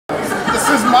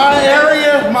my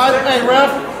area, hey ref,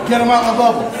 get him out my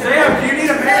bubble. Sam, do you need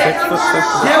a man?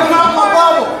 Get him out my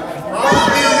bubble.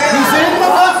 He's in my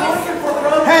bubble.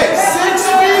 Hey, 6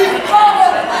 feet,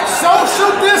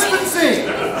 social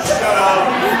distancing.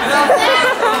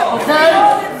 Okay?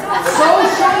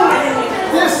 Social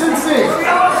distancing.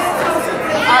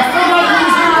 I feel like he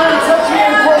was getting ready to touch me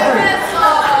inappropriate.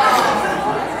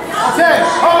 Okay,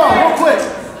 hold on, real quick.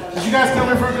 Did you guys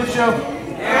come in for a good show?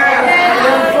 Yeah.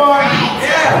 Having fun?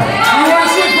 Yeah. You want to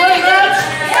see a great match?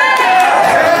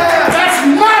 Yeah. That's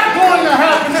not going to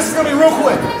happen. This is going to be real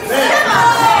quick.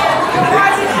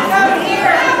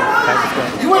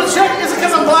 You want to check? Is it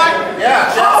because I'm black?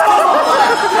 Yeah.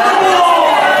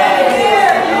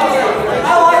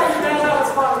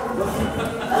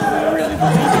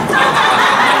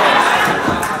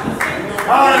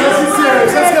 All right, let's be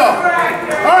serious. Let's go.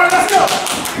 All right, let's go.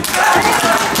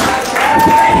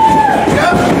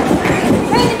 Yep.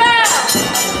 Take him out.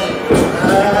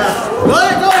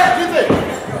 Go ahead. Get there.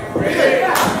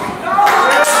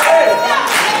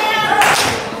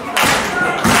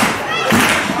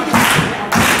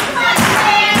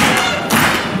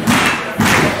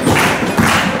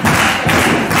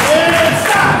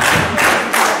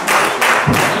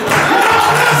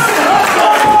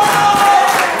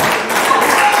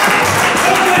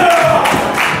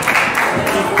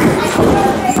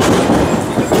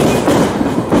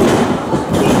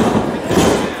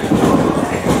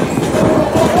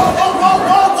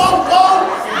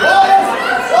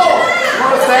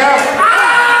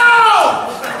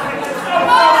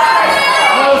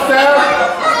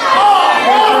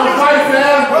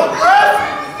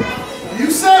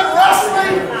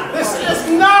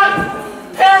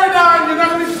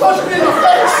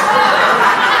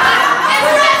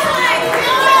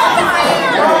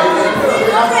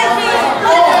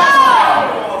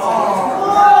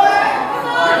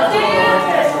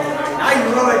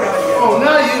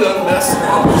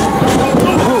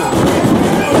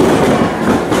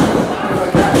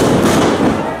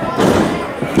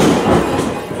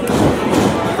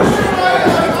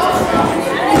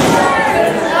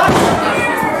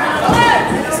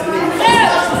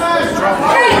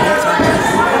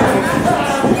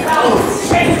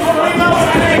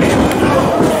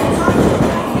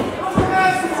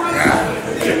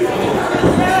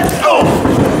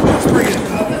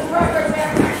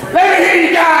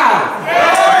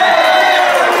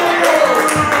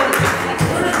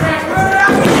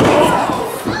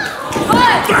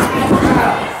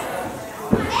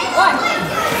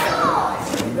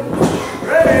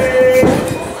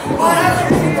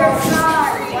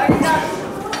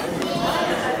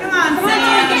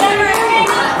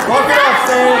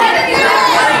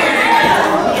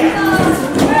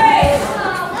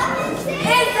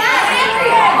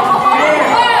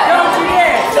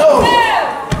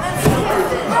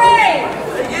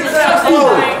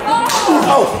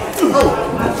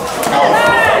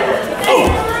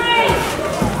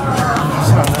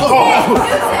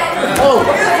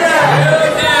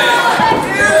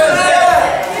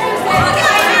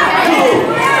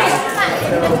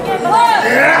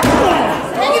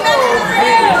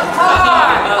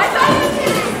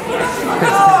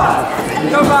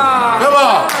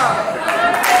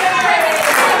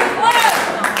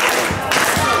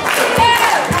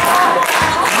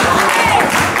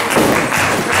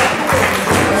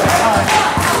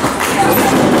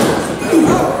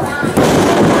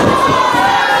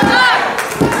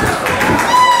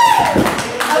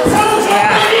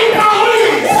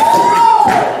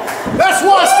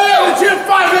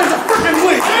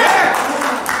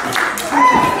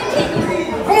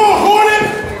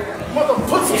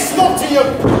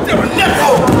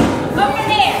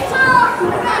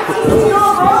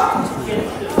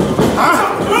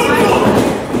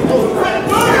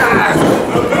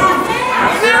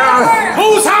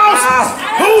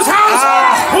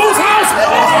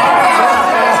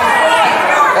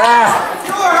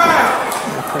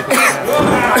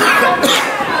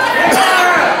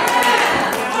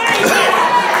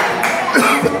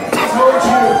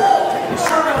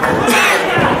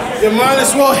 You might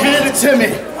as well hand it to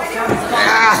me.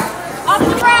 Off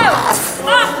the rope!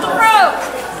 Off the rope!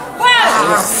 1,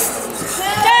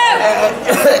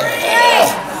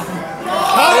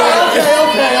 2,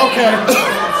 3. Okay.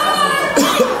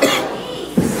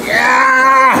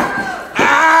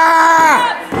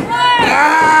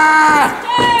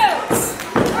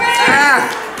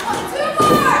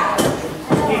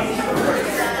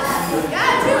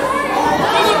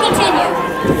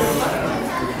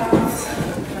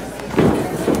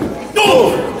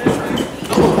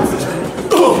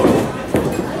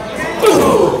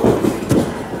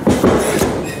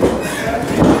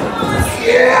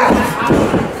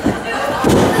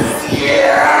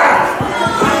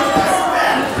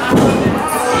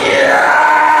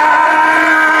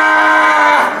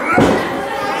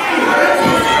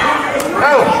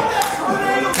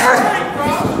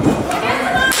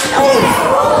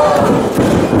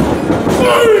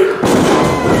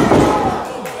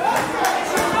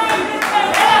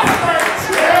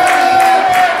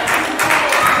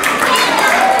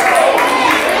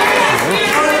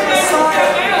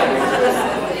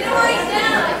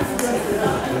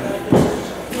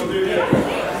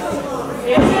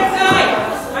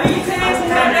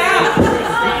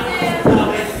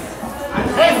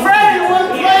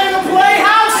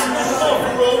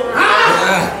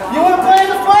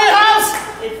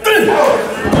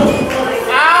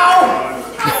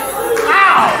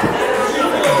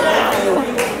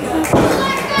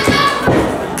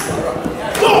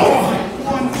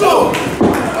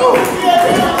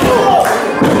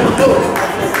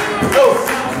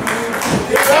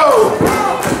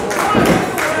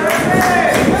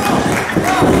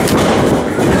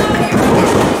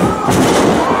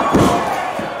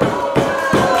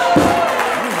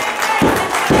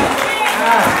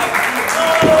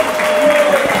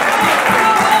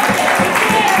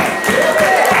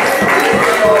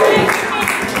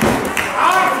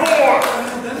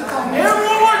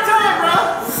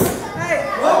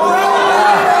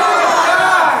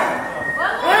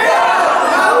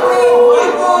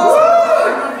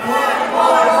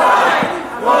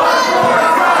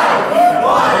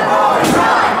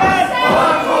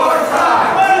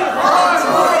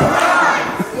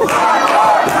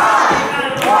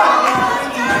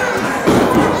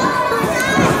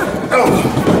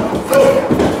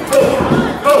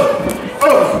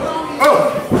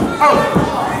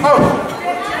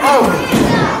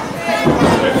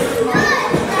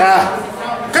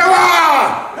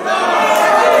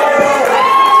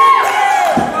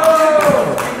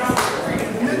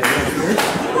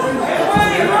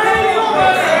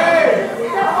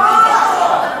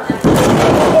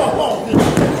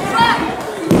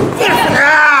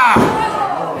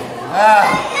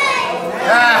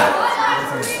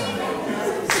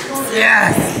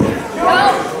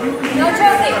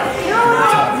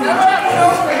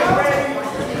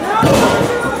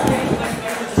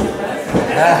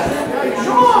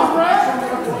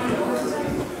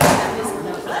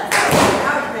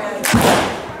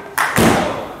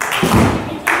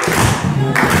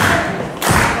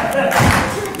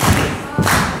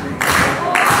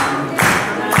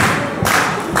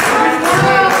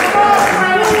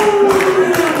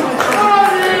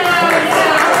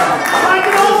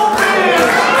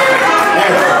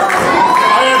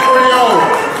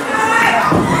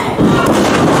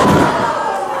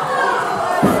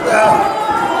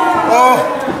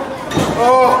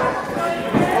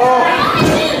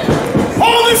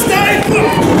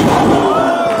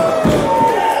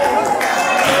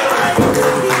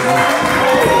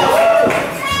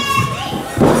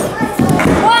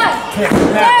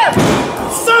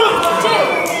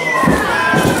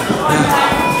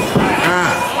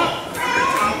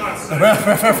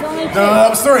 That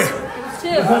was three.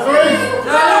 Two. That was three.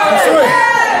 That was three.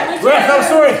 Ref, that was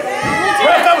three.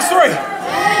 Ref, that was three.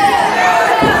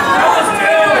 That was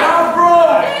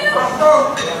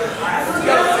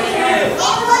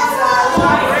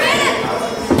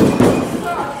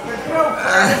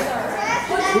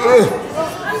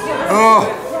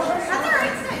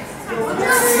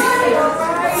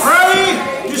Freddie,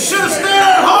 you should have stayed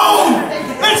at home.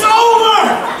 It's over.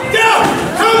 Yeah,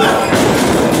 come on.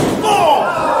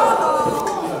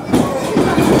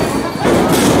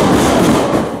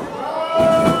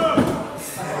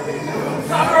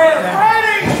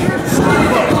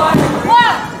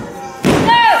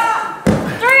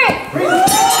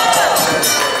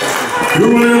 The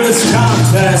winner of this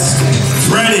contest,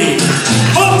 Freddie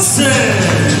Hudson.